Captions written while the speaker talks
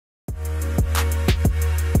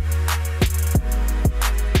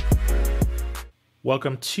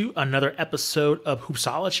Welcome to another episode of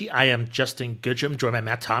Hoopsology. I am Justin Goodrum, joined by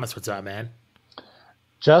Matt Thomas. What's up, man?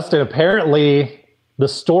 Justin, apparently the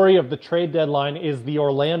story of the trade deadline is the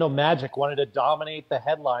Orlando Magic wanted to dominate the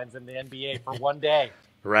headlines in the NBA for one day.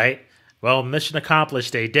 Right? Well, mission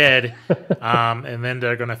accomplished. They did. And then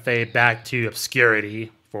they're going to fade back to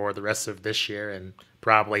obscurity for the rest of this year and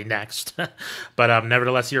probably next. But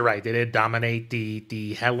nevertheless, you're right. They did dominate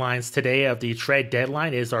the headlines today of the trade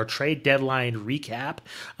deadline. It is our trade deadline recap.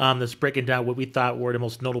 That's breaking down what we thought were the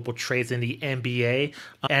most notable trades in the NBA.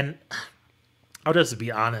 And I'll just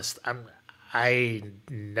be honest. I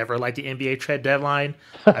never liked the NBA trade deadline.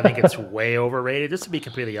 I think it's way overrated. Just to be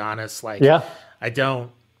completely honest, Yeah. I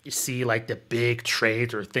don't see like the big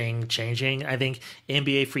trades or thing changing. I think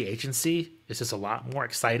NBA free agency is just a lot more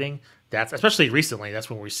exciting. That's especially recently. That's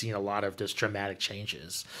when we're seeing a lot of just dramatic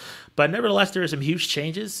changes. But nevertheless, there are some huge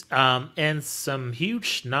changes and some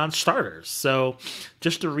huge non-starters. So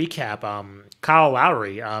just to recap, Kyle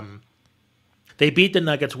Lowry. They beat the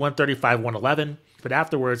Nuggets 135-111, but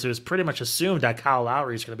afterwards it was pretty much assumed that Kyle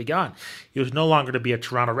Lowry is going to be gone. He was no longer to be a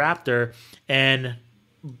Toronto Raptor, and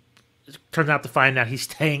it turns out to find out he's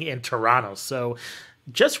staying in Toronto. So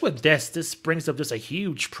just with this brings up just a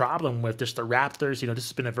huge problem with just the Raptors. This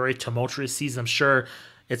has been a very tumultuous season. I'm sure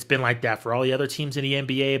it's been like that for all the other teams in the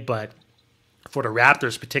NBA, but for the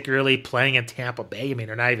Raptors, particularly playing in Tampa Bay, I mean,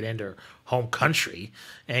 they're not even in their home country.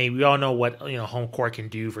 And we all know what, home court can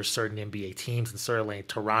do for certain NBA teams, and certainly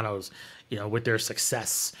Toronto's, with their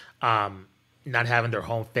success, not having their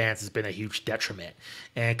home fans has been a huge detriment.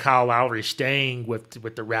 And Kyle Lowry staying with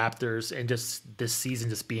the Raptors and just this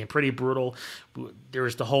season just being pretty brutal. There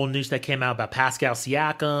was the whole news that came out about Pascal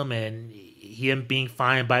Siakam and him being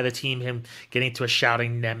fined by the team, him getting to a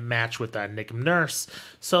shouting match with Nick Nurse.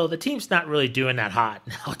 So the team's not really doing that hot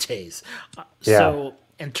nowadays. Yeah. So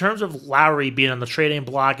in terms of Lowry being on the trading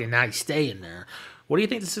block and now he's staying there, what do you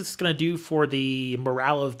think this is going to do for the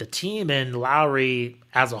morale of the team and Lowry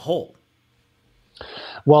as a whole?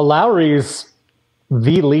 Well, Lowry's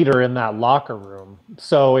the leader in that locker room.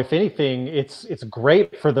 So if anything, it's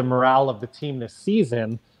great for the morale of the team this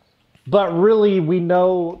season. But really, we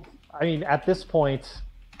know, I mean, at this point,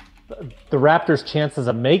 the Raptors' chances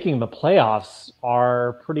of making the playoffs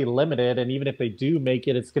are pretty limited. And even if they do make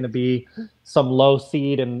it, it's going to be some low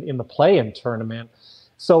seed in the play-in tournament.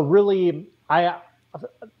 So really,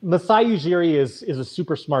 Masai Ujiri is a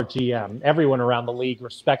super smart GM. Everyone around the league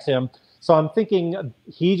respects him. So I'm thinking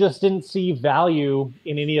he just didn't see value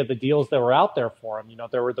in any of the deals that were out there for him.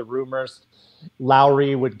 There were the rumors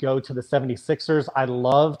Lowry would go to the 76ers. I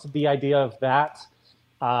loved the idea of that.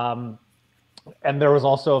 And there was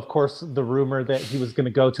also, of course, the rumor that he was going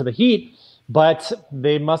to go to the Heat, but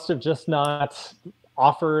they must have just not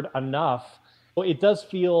offered enough. It does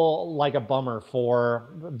feel like a bummer for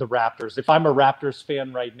the Raptors. If I'm a Raptors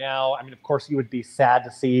fan right now, I mean, of course, you would be sad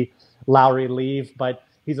to see Lowry leave, but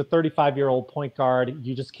he's a 35-year-old point guard.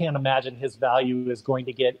 You just can't imagine his value is going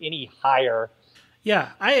to get any higher.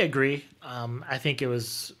 Yeah, I agree. I think it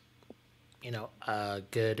was, a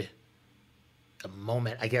good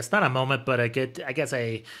moment. I guess not a moment, but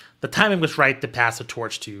the timing was right to pass the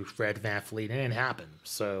torch to Fred VanVleet, and it didn't happen.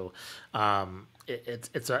 So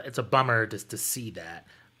it's a bummer just to see that.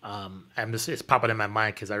 It's popping in my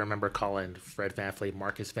mind because I remember calling Fred VanVleet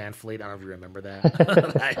Marcus VanVleet. I don't know if you remember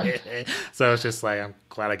that. So it's just like, I'm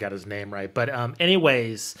glad I got his name right. But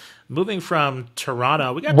anyways, moving from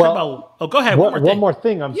Toronto, we got to talk about. Oh, go ahead. One more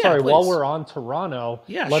thing. I'm sorry. Please. While we're on Toronto,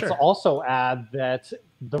 let's also add that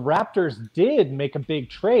the Raptors did make a big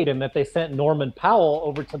trade and that they sent Norman Powell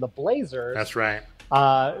over to the Blazers. That's right.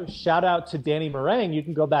 Shout out to Danny Meringue. You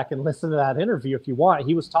can go back and listen to that interview if you want.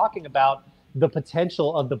 He was talking about the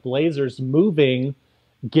potential of the Blazers moving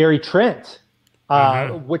Gary Trent,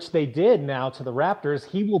 which they did now to the Raptors.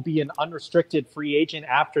 He will be an unrestricted free agent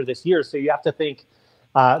after this year. So you have to think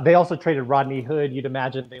they also traded Rodney Hood. You'd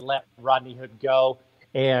imagine they let Rodney Hood go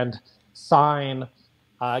and sign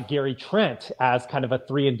Gary Trent as kind of a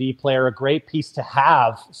 3-and-D player, a great piece to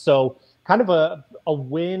have. So kind of a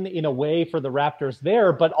win in a way for the Raptors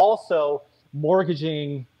there, but also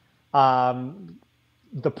mortgaging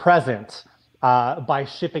the present by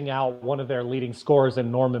shipping out one of their leading scorers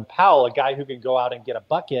in Norman Powell, a guy who can go out and get a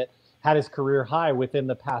bucket, had his career high within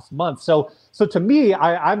the past month. So to me,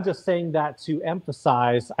 I'm just saying that to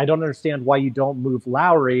emphasize, I don't understand why you don't move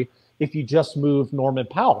Lowry if you just move Norman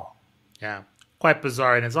Powell. Yeah, quite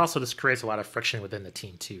bizarre. And it's also just creates a lot of friction within the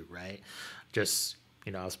team too, right? Just,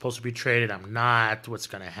 I was supposed to be traded. I'm not. What's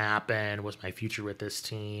going to happen? What's my future with this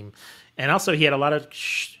team? And also he had a lot of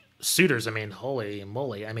suitors. I mean, holy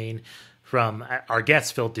moly. I mean, from our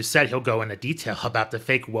guest Phil Doucette. He'll go into detail about the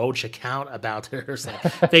fake Woj account, about there's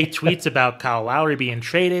fake tweets about Kyle Lowry being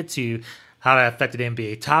traded, to how that affected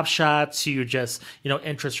NBA Top Shot, to just,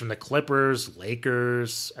 interest from the Clippers,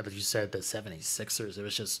 Lakers, I think you said the 76ers. It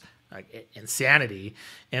was just like insanity.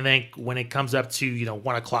 And then when it comes up to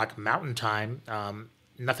 1 o'clock Mountain Time,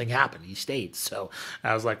 nothing happened. He stayed. So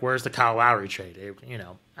I was like, where's the Kyle Lowry trade?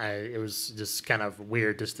 It was just kind of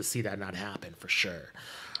weird just to see that not happen, for sure.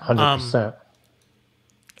 100%.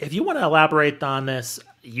 If you want to elaborate on this,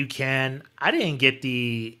 you can. I don't get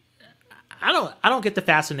the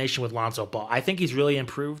fascination with Lonzo Ball. I think he's really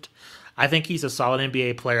improved. I think he's a solid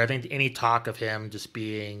NBA player. I think any talk of him just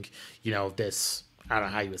being, this, I don't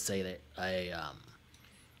know how you would say that,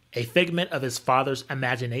 a figment of his father's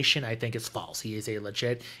imagination, I think is false. He is a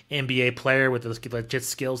legit NBA player with legit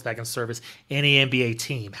skills that can service any NBA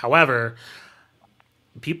team. However,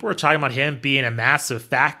 people were talking about him being a massive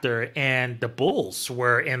factor, and the Bulls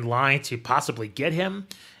were in line to possibly get him.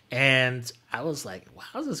 And I was like, wow,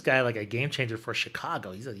 how is this guy like a game changer for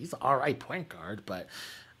Chicago? He's an all right point guard, but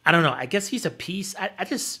I don't know. I guess he's a piece.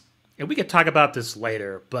 And we could talk about this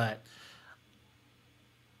later, but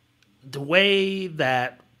the way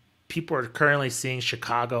that people are currently seeing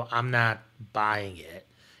Chicago, I'm not buying it.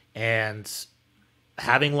 And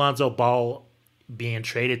having Lonzo Ball being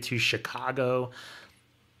traded to Chicago,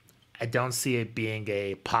 I don't see it being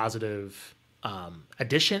a positive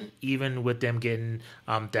addition, even with them getting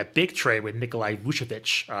that big trade with Nikolai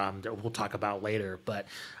Vucevic that we'll talk about later. But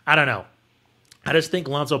I don't know. I just think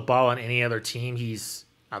Lonzo Ball on any other team, he's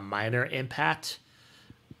a minor impact,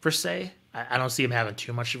 per se. I don't see him having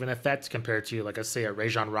too much of an effect compared to, like I say, a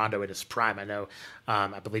Rajon Rondo in his prime. I know,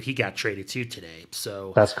 I believe he got traded too today.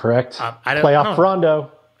 So that's correct. Playoff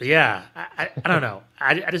Rondo. Yeah, I don't know.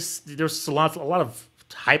 I just there's a lot of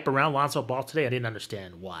hype around Lonzo Ball today. I didn't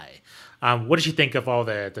understand why. What did you think of all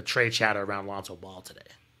the trade chatter around Lonzo Ball today?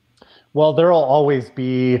 Well, there will always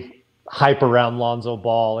be hype around Lonzo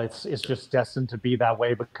Ball. It's just destined to be that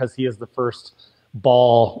way because he is the first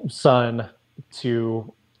Ball son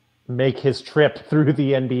to make his trip through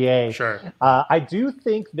the NBA. Sure. I do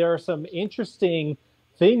think there are some interesting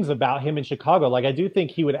things about him in Chicago. Like, I do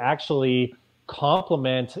think he would actually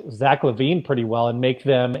complement Zach LaVine pretty well and make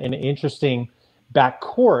them an interesting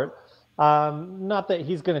backcourt. Not that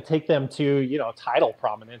he's going to take them to, title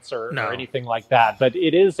prominence or anything like that, but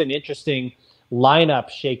it is an interesting lineup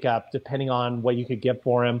shakeup depending on what you could get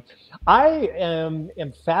for him. I am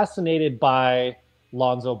fascinated by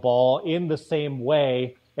Lonzo Ball in the same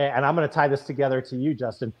way, and I'm going to tie this together to you,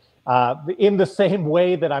 Justin, in the same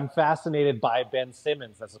way that I'm fascinated by Ben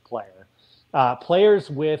Simmons as a player. Players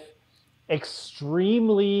with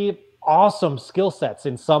extremely awesome skill sets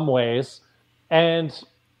in some ways and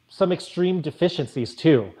some extreme deficiencies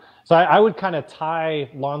too. So I would kind of tie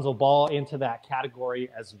Lonzo Ball into that category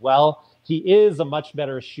as well. He is a much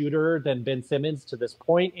better shooter than Ben Simmons to this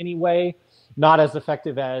point anyway. Not as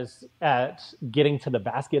effective at getting to the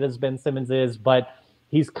basket as Ben Simmons is, but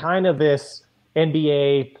he's kind of this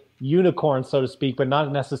NBA unicorn, so to speak, but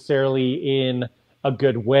not necessarily in a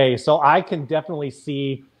good way. So I can definitely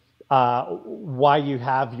see why you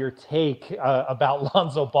have your take about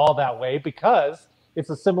Lonzo Ball that way, because it's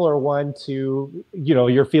a similar one to,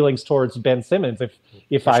 your feelings towards Ben Simmons,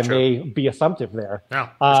 if I may be assumptive there. No,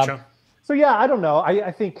 that's true. So, yeah, I don't know.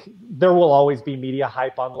 I think there will always be media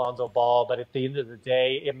hype on Lonzo Ball, but at the end of the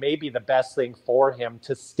day, it may be the best thing for him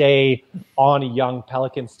to stay on a young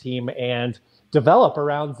Pelicans team and develop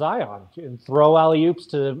around Zion and throw alley-oops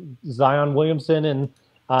to Zion Williamson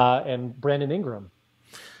and Brandon Ingram.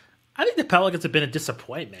 I think the Pelicans have been a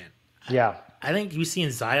disappointment. Yeah. I think we've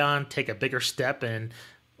seen Zion take a bigger step, and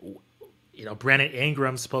Brandon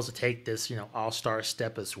Ingram's supposed to take this all-star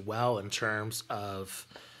step as well in terms of.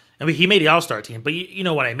 I mean, he made the all-star team, but you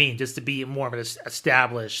know what I mean. Just to be more of an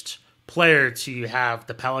established player, to have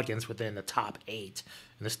the Pelicans within the top 8,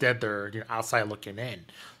 and instead they're outside looking in.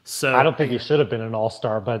 So I don't think he should have been an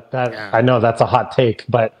all-star, but I know that's a hot take.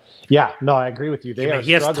 But yeah, no, I agree with you. They are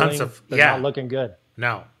struggling. They're not looking good.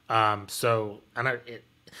 No. So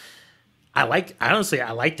I like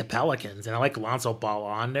the Pelicans, and I like Lonzo Ball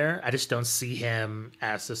on there. I just don't see him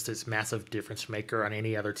as just this massive difference maker on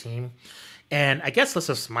any other team. And I guess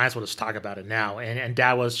might as well just talk about it now. And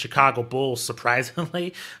that was Chicago Bulls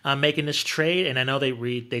surprisingly making this trade. And I know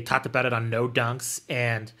they talked about it on No Dunks,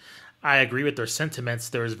 and I agree with their sentiments.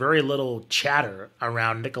 There's very little chatter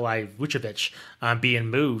around Nikolai Vucevic being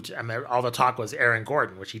moved. I mean, all the talk was Aaron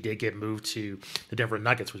Gordon, which he did get moved to the Denver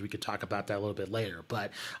Nuggets, which we could talk about that a little bit later.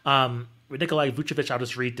 But with Nikolai Vucevic, I'll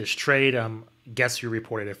just read this trade. Guess who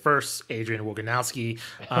reported it first? Adrian Wojnarowski.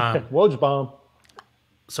 Woj bomb.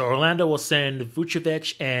 So Orlando will send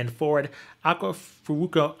Vucevic and forward Ako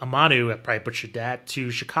Furuko Amanu, I probably butchered that, to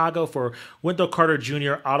Chicago for Wendell Carter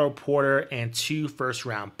Jr., Otto Porter, and 2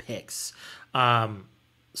 first-round picks.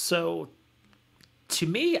 So to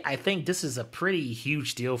me, I think this is a pretty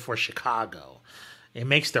huge deal for Chicago. It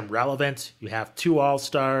makes them relevant. You have 2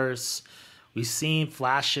 All-Stars. We've seen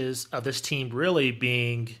flashes of this team really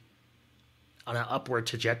being on an upward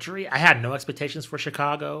trajectory. I had no expectations for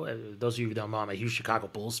Chicago. Those of you who don't know, I'm a huge Chicago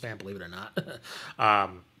Bulls fan, believe it or not.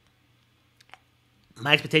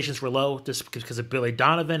 My expectations were low just because of Billy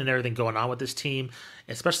Donovan and everything going on with this team,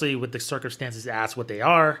 especially with the circumstances as what they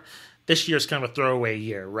are. This year's kind of a throwaway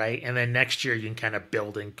year, right? And then next year you can kind of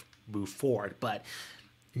build and move forward. But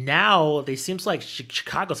now it seems like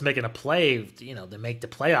Chicago's making a play, to make the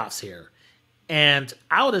playoffs here. And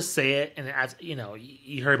I'll just say it, and as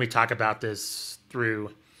you heard me talk about this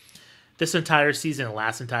through this entire season and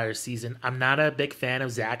last entire season. I'm not a big fan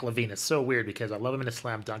of Zach LaVine. It's so weird because I love him in a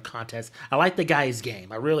slam dunk contest. I like the guy's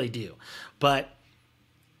game. I really do. But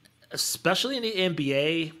especially in the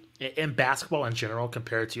NBA, in basketball in general,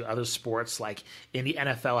 compared to other sports, like in the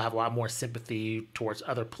NFL, I have a lot more sympathy towards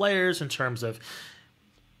other players in terms of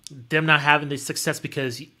them not having the success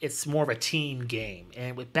because it's more of a team game.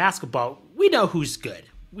 And with basketball, we know who's good.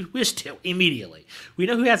 We just do immediately. We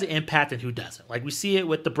know who has an impact and who doesn't. Like we see it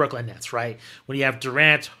with the Brooklyn Nets, right? When you have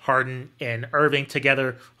Durant, Harden, and Irving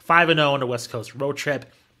together, 5-0 on the West Coast road trip,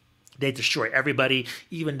 they destroy everybody,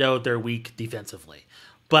 even though they're weak defensively.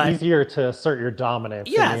 But easier to assert your dominance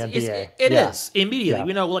in the NBA. It is immediately. Yeah.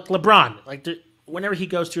 We know, like LeBron, whenever he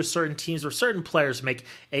goes to certain teams or certain players make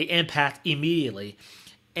an impact immediately.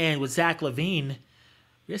 And with Zach LaVine,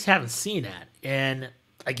 we just haven't seen that. And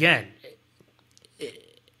again,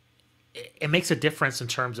 it makes a difference in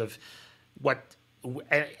terms of what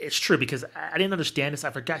it's true because I didn't understand this.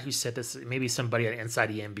 I forgot who said this. Maybe somebody inside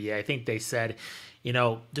the NBA. I think they said,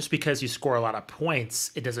 just because you score a lot of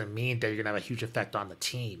points, it doesn't mean that you're going to have a huge effect on the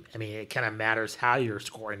team. I mean, it kind of matters how you're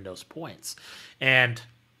scoring those points. And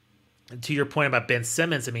to your point about Ben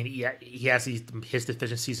Simmons, I mean, he has his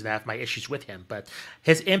deficiencies and I have my issues with him, but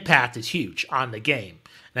his impact is huge on the game.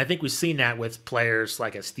 And I think we've seen that with players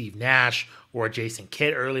like a Steve Nash or Jason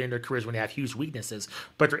Kidd early in their careers when they have huge weaknesses,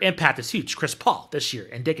 but their impact is huge. Chris Paul this year,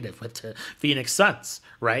 indicative with the Phoenix Suns,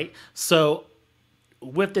 right? So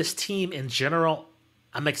with this team in general,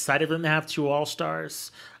 I'm excited for them to have 2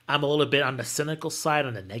 All-Stars. I'm a little bit on the cynical side,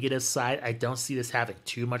 on the negative side. I don't see this having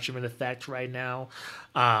too much of an effect right now.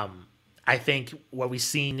 I think what we've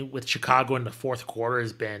seen with Chicago in the fourth quarter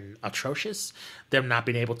has been atrocious. Them not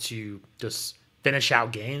being able to just finish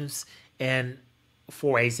out games. And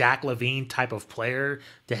for a Zach LaVine type of player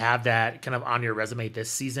to have that kind of on your resume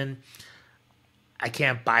this season, I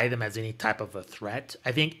can't buy them as any type of a threat.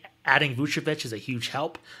 I think adding Vucevic is a huge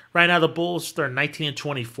help. Right now, the Bulls, they're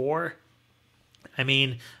 19-24. I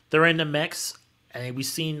mean, they're in the mix. I mean, we've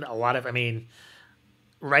seen a lot of,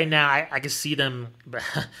 right now, I can see them,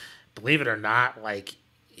 believe it or not, like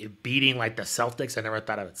beating like the Celtics. I never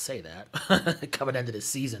thought I would say that coming into the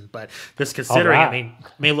season, but just considering,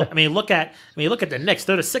 right. Look at the Knicks.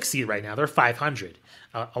 They're the 6th seed right now. They're 500,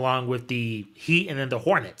 along with the Heat and then the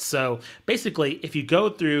Hornets. So basically, if you go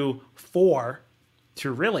through 4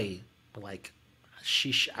 to really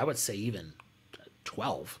I would say even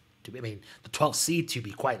 12. The 12th seed, to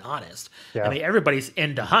be quite honest. Yeah. Everybody's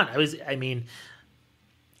in the hunt. I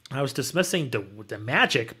was dismissing the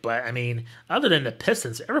Magic, but other than the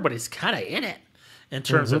Pistons, everybody's kind of in it in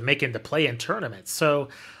terms of making the play-in tournament. So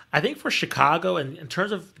I think for Chicago, and in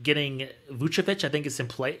terms of getting Vucevic, I think it's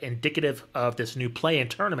indicative of this new play-in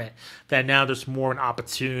tournament that now there's more an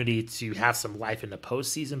opportunity to have some life in the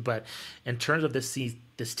postseason. But in terms of this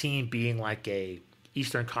team being like a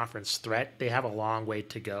Eastern Conference threat, they have a long way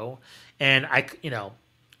to go. And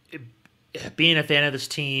being a fan of this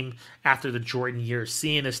team after the Jordan years,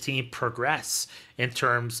 seeing this team progress in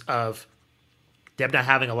terms of them not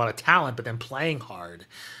having a lot of talent, but then playing hard,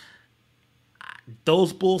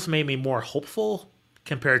 those Bulls made me more hopeful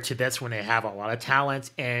compared to this when they have a lot of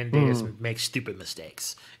talent and they just make stupid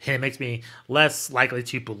mistakes. And it makes me less likely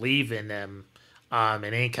to believe in them in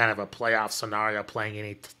any kind of a playoff scenario playing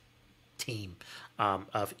any team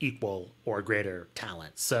of equal or greater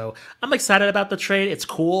talent. So I'm excited about the trade. It's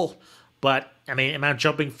cool. But I mean, am I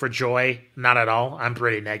jumping for joy? Not at all. I'm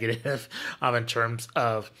pretty negative in terms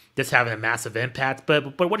of this having a massive impact.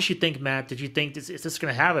 But what did you think, Matt? Did you think is this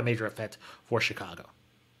going to have a major effect for Chicago?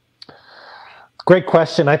 Great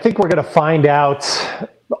question. I think we're going to find out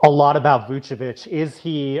a lot about Vucevic. Is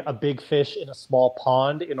he a big fish in a small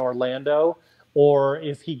pond in Orlando, or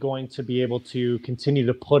is he going to be able to continue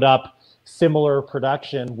to put up similar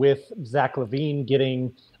production with Zach LaVine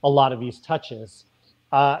getting a lot of these touches?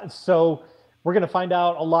 So we're going to find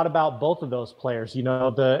out a lot about both of those players. You know,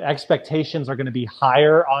 the expectations are going to be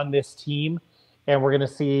higher on this team, and we're going to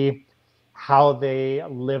see how they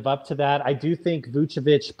live up to that. I do think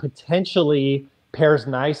Vucevic potentially pairs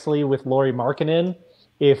nicely with Lauri Markkanen.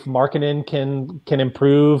 If Markkanen can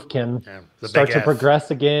improve, can start to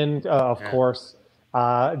progress again, of course.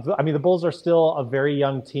 I mean, the Bulls are still a very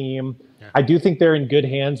young team. Yeah. I do think they're in good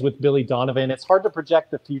hands with Billy Donovan. It's hard to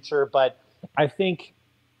project the future, but I think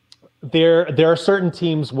there are certain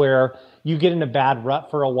teams where you get in a bad rut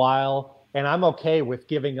for a while, and I'm okay with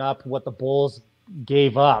giving up what the Bulls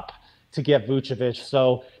gave up to get Vucevic.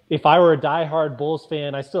 So if I were a diehard Bulls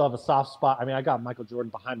fan, I still have a soft spot. I mean, I got Michael Jordan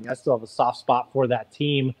behind me. I still have a soft spot for that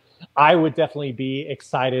team. I would definitely be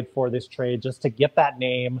excited for this trade just to get that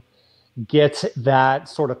name, get that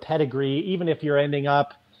sort of pedigree, even if you're ending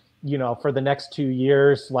up, you know, for the next 2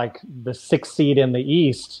 years, like the 6th seed in the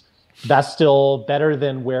East, that's still better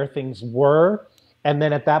than where things were. And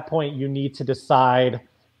then at that point, you need to decide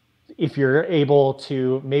if you're able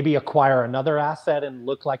to maybe acquire another asset and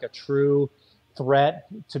look like a true threat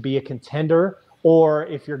to be a contender, or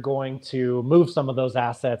if you're going to move some of those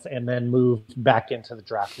assets and then move back into the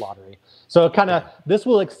draft lottery. So this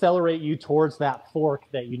will accelerate you towards that fork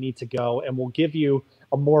that you need to go, and will give you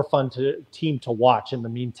a more fun team to watch in the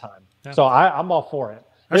meantime. Yeah. So I'm all for it.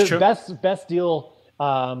 That's true. Best deal,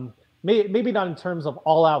 maybe not in terms of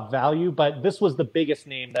all-out value, but this was the biggest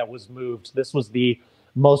name that was moved. This was the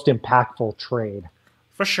most impactful trade.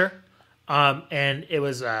 For sure. And it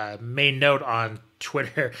was made note on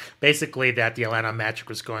Twitter, basically, that the Atlanta Magic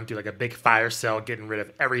was going through like a big fire sale, getting rid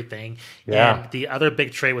of everything. Yeah. And the other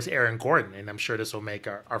big trade was Aaron Gordon, and I'm sure this will make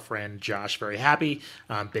our friend Josh very happy,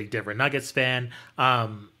 big Denver Nuggets fan.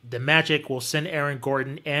 The Magic will send Aaron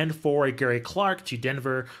Gordon and forward Gary Clark to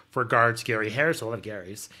Denver for guards Gary Harris, a lot of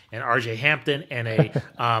Garys, and RJ Hampton, and a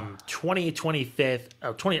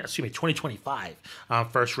 2025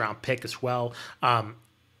 first round pick as well.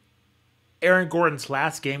 Aaron Gordon's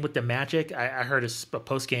last game with the Magic, I heard his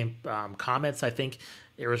post-game comments. I think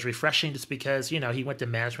it was refreshing just because, you know, he went to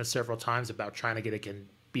management several times about trying to get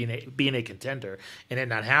being a contender and it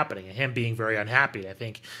not happening, and him being very unhappy. I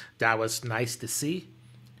think that was nice to see,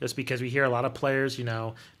 just because we hear a lot of players, you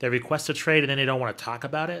know, they request a trade and then they don't want to talk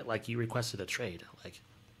about it. Like, you requested a trade. Like,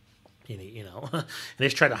 you know, and they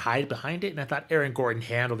just try to hide behind it. And I thought Aaron Gordon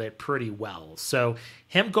handled it pretty well. So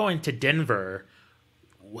him going to Denver,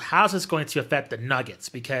 how's this going to affect the Nuggets?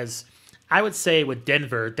 Because I would say with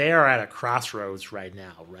Denver, they are at a crossroads right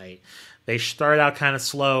now, right? They start out kind of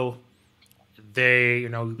slow. They, you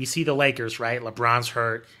know, we see the Lakers, right? LeBron's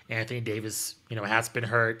hurt. Anthony Davis, you know, has been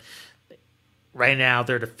hurt. Right now,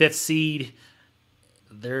 they're the 5th seed.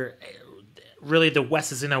 They're really, the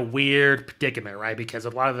West is in a weird predicament, right? Because a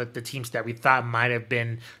lot of the teams that we thought might have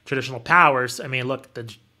been traditional powers, I mean, look,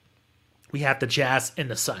 we have the Jazz and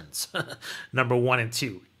the Suns, number 1 and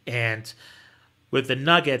 2. And with the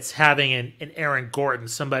Nuggets having an Aaron Gordon,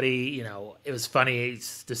 somebody, you know, it was funny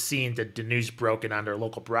to seeing the news broken on their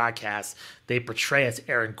local broadcast. They portray as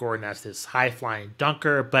Aaron Gordon as this high-flying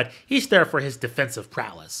dunker, but he's there for his defensive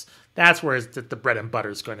prowess. That's where the bread and butter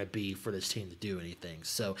is going to be for this team to do anything.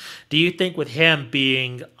 So do you think with him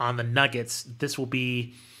being on the Nuggets, this will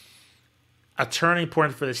be a turning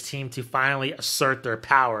point for this team to finally assert their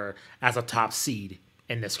power as a top seed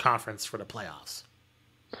in this conference for the playoffs?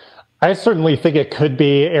 I certainly think it could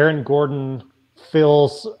be. Aaron Gordon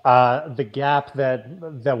fills the gap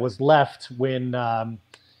that was left when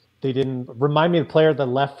they didn't remind me of the player that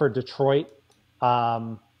left for Detroit.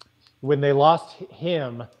 When they lost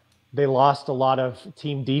him, they lost a lot of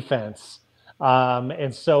team defense.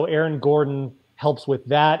 And so Aaron Gordon helps with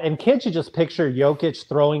that. And can't you just picture Jokic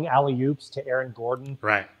throwing alley-oops to Aaron Gordon?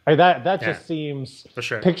 Right. I mean, that just seems for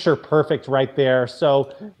sure picture perfect right there.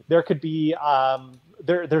 So there could be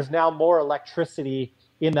there's now more electricity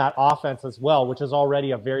in that offense as well, which is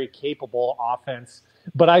already a very capable offense.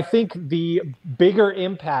 But I think the bigger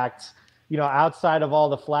impact, you know, outside of all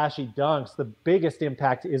the flashy dunks, the biggest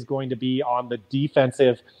impact is going to be on the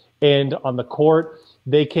defensive end on the court.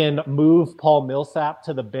 They can move Paul Millsap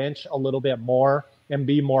to the bench a little bit more and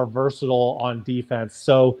be more versatile on defense.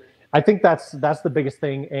 So I think that's the biggest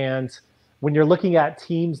thing. And when you're looking at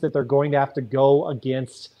teams that they're going to have to go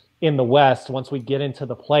against in the West, once we get into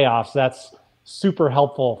the playoffs, that's super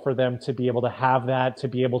helpful for them to be able to have that, to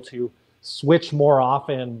be able to switch more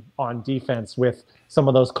often on defense with some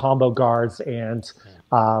of those combo guards and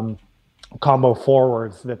combo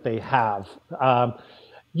forwards that they have. I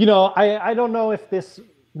don't know if this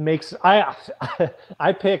makes I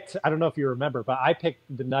picked, I don't know if you remember, but I picked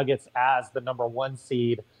the Nuggets as the number 1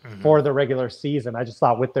 seed for the regular season. I just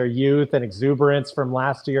thought with their youth and exuberance from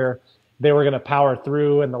last year, they were going to power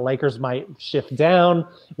through and the Lakers might shift down.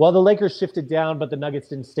 Well, the Lakers shifted down, but the Nuggets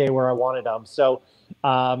didn't stay where I wanted them. So,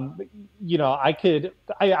 I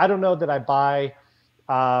don't know that I buy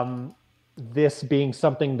this being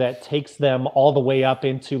something that takes them all the way up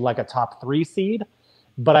into like a top 3 seed.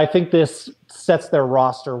 But I think this sets their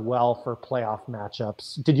roster well for playoff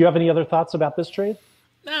matchups. Did you have any other thoughts about this trade?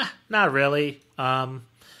 Nah, not really. I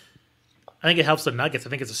think it helps the Nuggets. I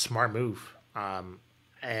think it's a smart move.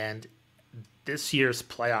 And this year's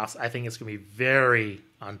playoffs, I think it's going to be very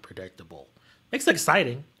unpredictable. Makes it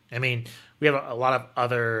exciting. I mean, we have a lot of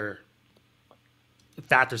other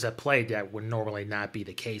factors at play that would normally not be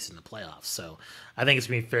the case in the playoffs. So I think it's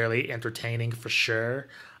going to be fairly entertaining for sure.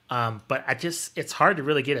 But it's hard to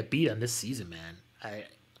really get a beat on this season, man.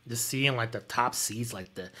 Just seeing like the top seeds,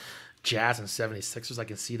 like the Jazz and 76ers, I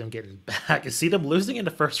can see them getting back. I can see them losing in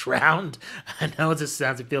the first round. I know it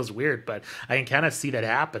feels weird, but I can kind of see that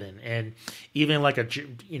happening. And even like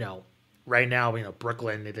right now,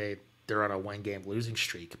 Brooklyn, they're on a 1-game losing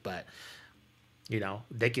streak, but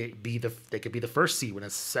they could be the first seed when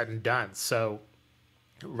it's said and done. So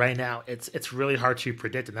right now, it's really hard to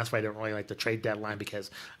predict, and that's why I don't really like the trade deadline, because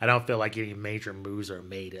I don't feel like any major moves are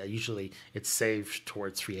made. Usually, it's saved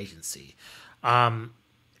towards free agency.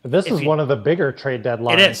 This is one of the bigger trade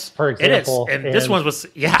deadlines. It is, for example. It is, and this one was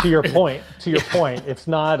To your point, it's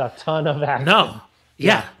not a ton of action. No,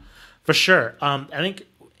 yeah, for sure. I think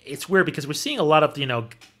it's weird because we're seeing a lot of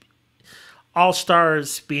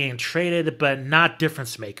all-stars being traded, but not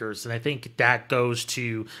difference makers, and I think that goes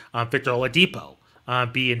to Victor Oladipo.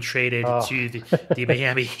 Being traded to the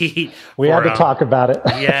Miami Heat. We had to talk about it.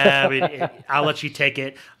 Yeah, I'll let you take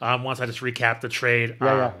it once I just recap the trade.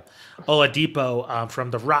 Oladipo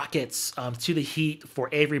from the Rockets to the Heat for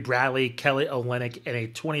Avery Bradley, Kelly Olynyk, and a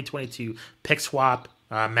 2022 pick swap.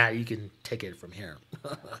 Matt, you can take it from here.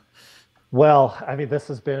 Well, I mean, this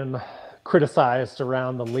has been criticized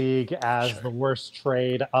around the league as the worst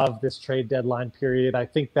trade of this trade deadline period. I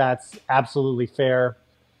think that's absolutely fair.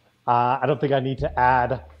 I don't think I need to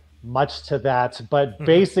add much to that, but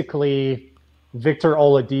basically Victor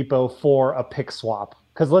Oladipo for a pick swap.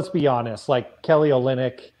 Because let's be honest, like Kelly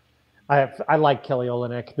Olynyk, I like Kelly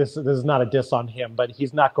Olynyk. This is not a diss on him, but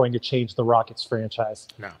he's not going to change the Rockets franchise.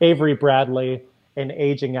 No. Avery Bradley, an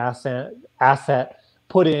aging asset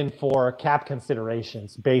put in for cap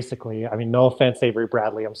considerations, basically. I mean, no offense, Avery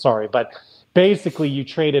Bradley, I'm sorry. But basically you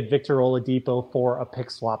traded Victor Oladipo for a pick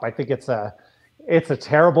swap. I think it's a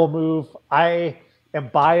terrible move. I am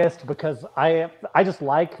biased because I just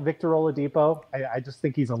like Victor Oladipo. I just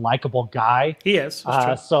think he's a likable guy. He is.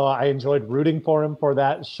 So I enjoyed rooting for him for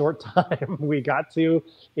that short time we got to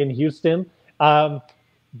in Houston. But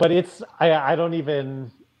I don't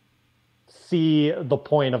even see the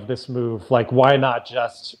point of this move. Like, why not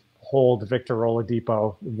just hold Victor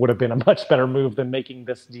Oladipo? Would have been a much better move than making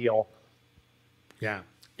this deal. Yeah,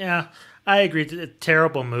 I agree. It's a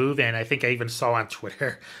terrible move, and I think I even saw on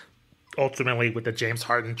Twitter, ultimately with the James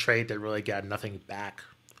Harden trade, they really got nothing back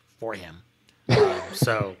for him.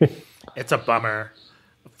 So it's a bummer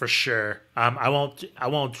for sure. I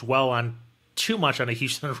won't dwell on too much on the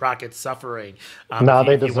Houston Rockets suffering. No,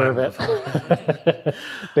 they deserve it.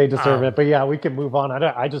 They deserve it. But yeah, we can move on.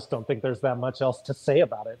 I just don't think there's that much else to say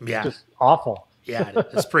about it. It's just awful. Yeah,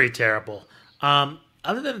 it's pretty terrible.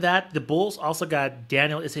 Other than that, the Bulls also got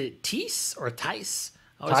Daniel. Is it Tice or Tice?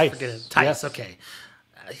 I always forget it. Tice. Yes. Okay.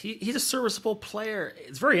 He's a serviceable player.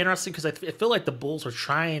 It's very interesting because I feel like the Bulls are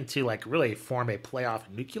trying to really form a playoff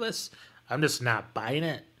nucleus. I'm just not buying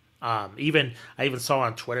it. I even saw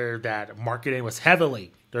on Twitter that marketing was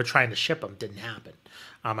they're trying to ship him. Didn't happen.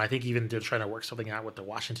 I think even they're trying to work something out with the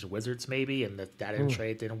Washington Wizards maybe, and that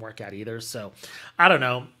trade didn't work out either. So I don't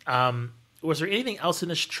know. Was there anything else in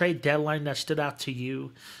this trade deadline that stood out to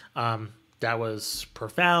you that was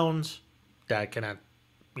profound, that kind of,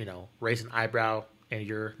 raised an eyebrow in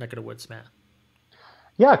your neck of the woods, Matt?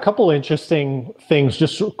 Yeah, a couple interesting things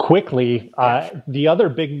just quickly. The other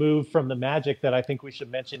big move from the Magic that I think we should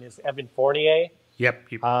mention is Evan Fournier. Yep.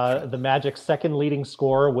 The Magic's second leading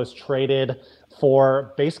scorer was traded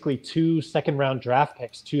for basically 2 second-round draft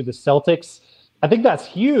picks to the Celtics. I think that's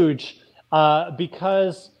huge.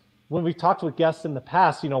 because when we've talked with guests in the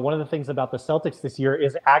past, one of the things about the Celtics this year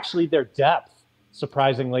is actually their depth,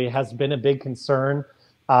 surprisingly, has been a big concern.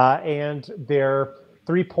 And their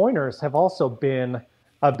three-pointers have also been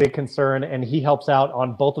a big concern, and he helps out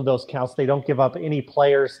on both of those counts. They don't give up any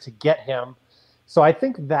players to get him. So I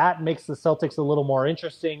think that makes the Celtics a little more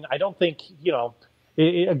interesting. I don't think,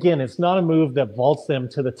 again, it's not a move that vaults them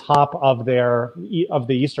to the top of the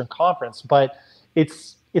Eastern Conference, but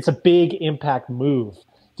it's a big impact move.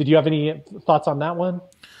 Did you have any thoughts on that one?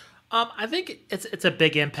 I think it's a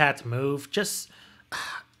big impact move. Just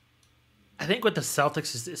I think with the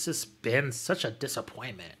Celtics, it's just been such a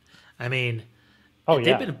disappointment. I mean,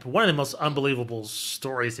 they've been one of the most unbelievable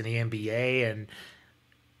stories in the NBA, and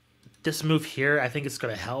this move here, I think it's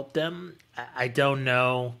going to help them. I don't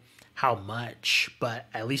know how much, but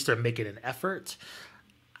at least they're making an effort.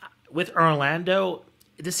 With Orlando,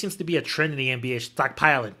 this seems to be a trend in the NBA,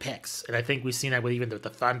 stockpiling picks. And I think we've seen that with even the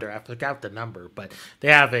Thunder. I forgot the number, but they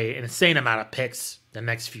have an insane amount of picks the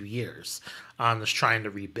next few years just trying to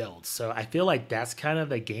rebuild. So I feel like that's kind of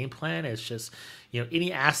the game plan. It's just,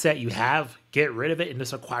 any asset you have, get rid of it and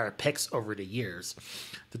just acquire picks over the years.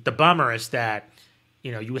 The bummer is that,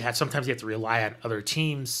 sometimes you have to rely on other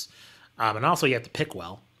teams, and also you have to pick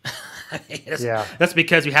well. That's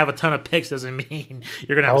because you have a ton of picks doesn't mean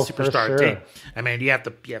you're gonna have a superstar team. I mean, you have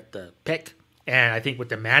to pick, and I think with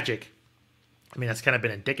the Magic, that's kind of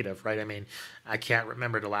been indicative, right? I mean, I can't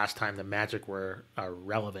remember the last time the Magic were a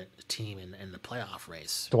relevant team in the playoff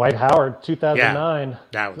race. Dwight Howard, 2009.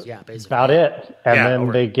 That was basically about it. And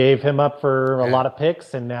then they gave him up for a lot of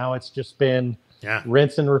picks, and now it's just been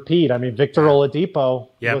rinse and repeat. I mean, Victor Oladipo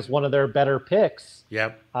was one of their better picks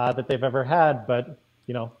that they've ever had, but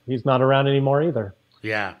he's not around anymore either.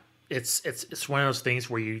 Yeah, it's one of those things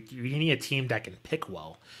where you need a team that can pick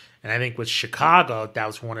well, and I think with Chicago, that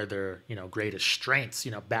was one of their greatest strengths.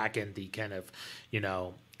 Back in the kind of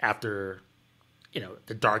after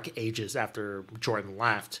the dark ages after Jordan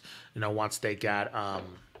left. Once they got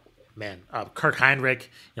Kirk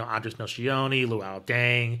Heinrich, Andres Nocioni, Luol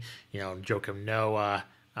Deng, Joakim Noah,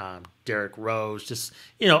 Derrick Rose, just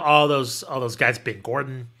all those guys, Ben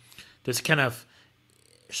Gordon, just kind of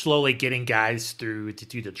slowly getting guys through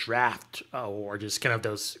the draft or just kind of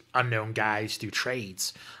those unknown guys through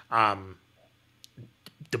trades.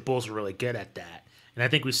 The Bulls are really good at that. And I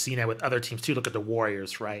think we've seen that with other teams too. Look at the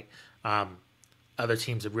Warriors, right? Other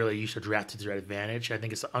teams have really used to draft to their advantage. I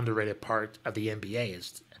think it's an underrated part of the NBA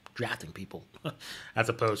is drafting people as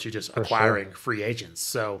opposed to just acquiring free agents.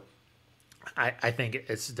 So I think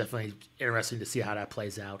it's definitely interesting to see how that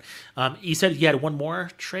plays out. You said you had one more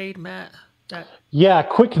trade, Matt? Yeah,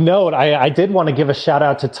 quick note. I did want to give a shout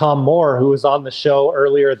out to Tom Moore, who was on the show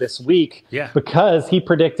earlier this week, because he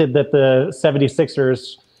predicted that the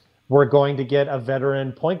 76ers were going to get a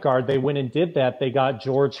veteran point guard. They went and did that. They got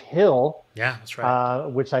George Hill. Yeah, that's right.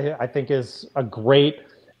 Which I think is a great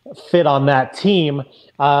fit on that team.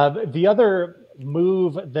 The other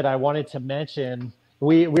move that I wanted to mention,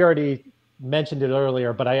 we already mentioned it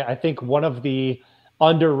earlier, but I think one of the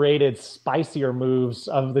underrated, spicier moves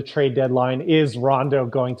of the trade deadline is Rondo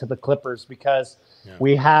going to the Clippers, because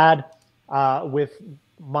we had with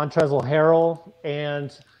Montrezl Harrell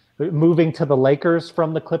and moving to the Lakers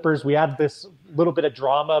from the Clippers, we had this little bit of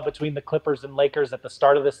drama between the Clippers and Lakers at the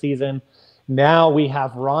start of the season. Now we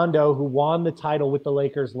have Rondo, who won the title with the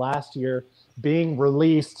Lakers last year, being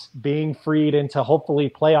released, being freed into hopefully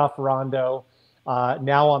playoff Rondo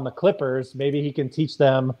now on the Clippers. Maybe he can teach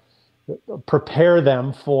them, prepare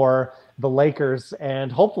them for the Lakers,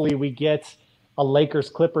 and hopefully we get a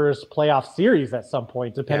Lakers-Clippers playoff series at some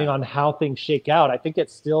point, depending on how things shake out. I think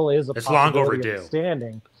it still is a possibility long overdue. Of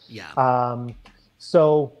standing. Yeah.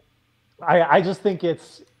 So I just think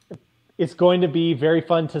it's going to be very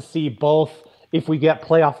fun to see both if we get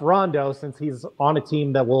playoff Rondo, since he's on a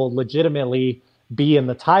team that will legitimately be in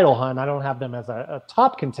the title hunt. I don't have them as a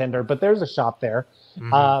top contender, but there's a shot there.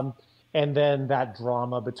 Mm-hmm. And then that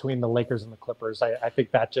drama between the Lakers and the Clippers, I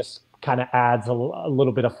think that just kind of adds a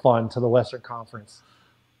little bit of fun to the Western Conference.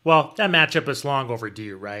 Well, that matchup is long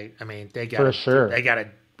overdue, right? I mean, they got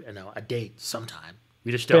a date sometime.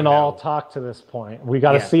 We just don't know. It's been all talk to this point. We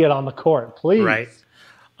got to see it on the court, please. Right.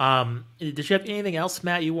 Did you have anything else,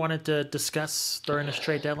 Matt, you wanted to discuss during this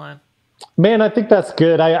trade deadline? Man, I think that's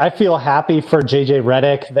good. I feel happy for JJ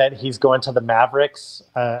Redick that he's going to the Mavericks,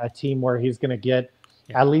 a team where he's going to get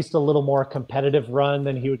at least a little more competitive run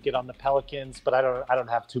than he would get on the Pelicans. But I don't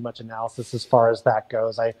have too much analysis as far as that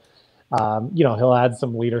goes. He'll add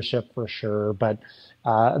some leadership for sure. But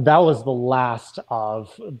that was the last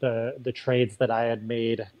of the trades that I had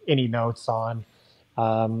made any notes on.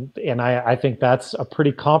 And I think that's a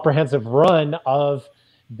pretty comprehensive run of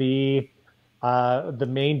the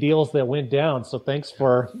main deals that went down. So thanks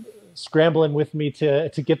for scrambling with me to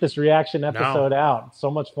get this reaction No. episode out. So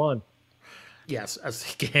much fun. Yes,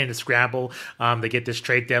 as again to scramble to get this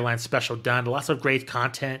trade deadline special done. Lots of great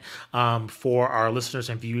content for our listeners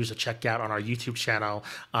and viewers to check out on our YouTube channel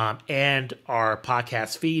and our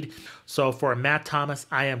podcast feed. So for Matt Thomas,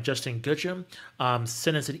 I am Justin Goodrum.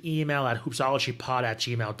 Send us an email at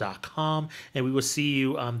hoopsologypod@gmail.com, and we will see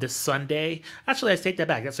you this Sunday. Actually, I take that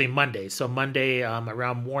back. That's a Monday. So Monday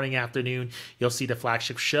around morning, afternoon, you'll see the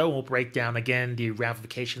flagship show. We'll break down again the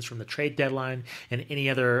ramifications from the trade deadline and any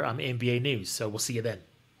other NBA news. So we'll see you then.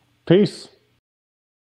 Peace.